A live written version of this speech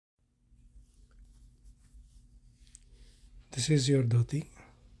This is your dhoti.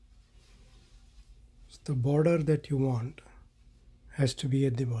 So the border that you want has to be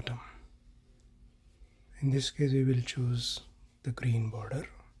at the bottom. In this case we will choose the green border.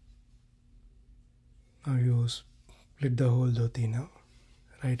 Now you split the whole dhoti now,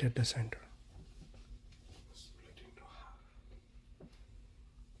 right at the center. Split into half.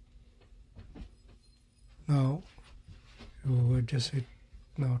 Now you adjust it.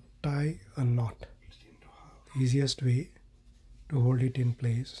 Now tie a knot. The easiest way to hold it in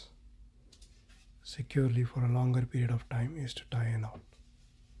place securely for a longer period of time is to tie a knot.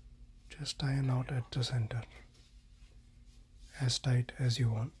 Just tie a knot at the center, as tight as you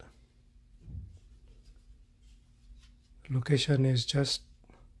want. The location is just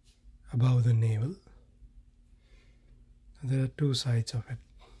above the navel. There are two sides of it.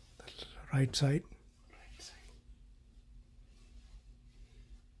 The right side.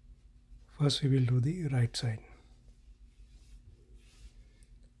 First we will do the right side.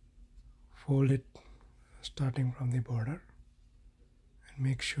 Fold it starting from the border and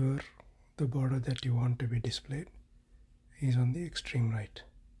make sure the border that you want to be displayed is on the extreme right.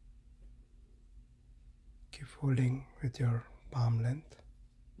 Keep folding with your palm length.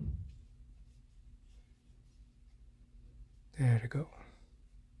 There you go.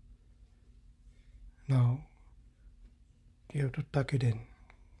 Now you have to tuck it in.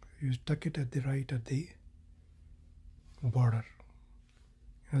 You tuck it at the right at the border.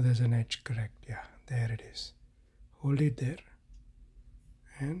 You know, there's an edge, correct? Yeah, there it is. Hold it there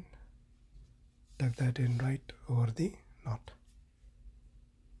and tuck that in right over the knot,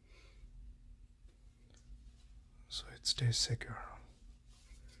 so it stays secure.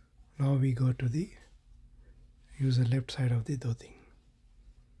 Now we go to use the left side of the dhoti.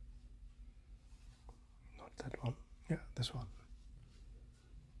 Not that one. Yeah, this one.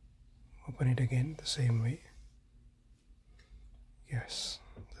 Open it again the same way. Yes,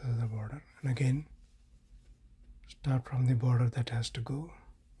 this is the border. And again, start from the border that has to go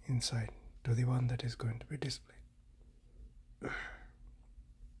inside to the one that is going to be displayed.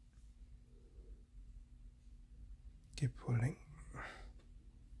 Keep folding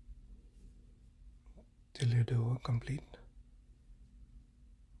till you do a complete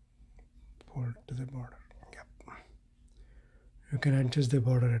fold to the border. Yep. You can adjust the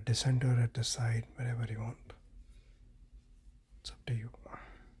border at the center, at the side, wherever you want. It's up to you.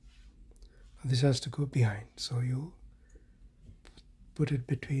 This has to go behind, so you put it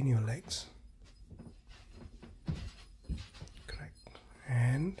between your legs. Correct.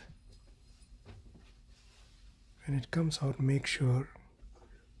 And when it comes out, make sure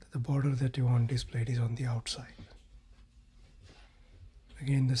that the border that you want displayed is on the outside.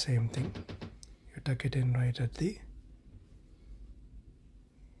 Again, the same thing. You tuck it in right at the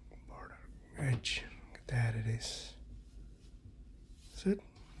border edge. There it is. That's it.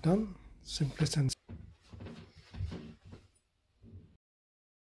 Done. Simplest and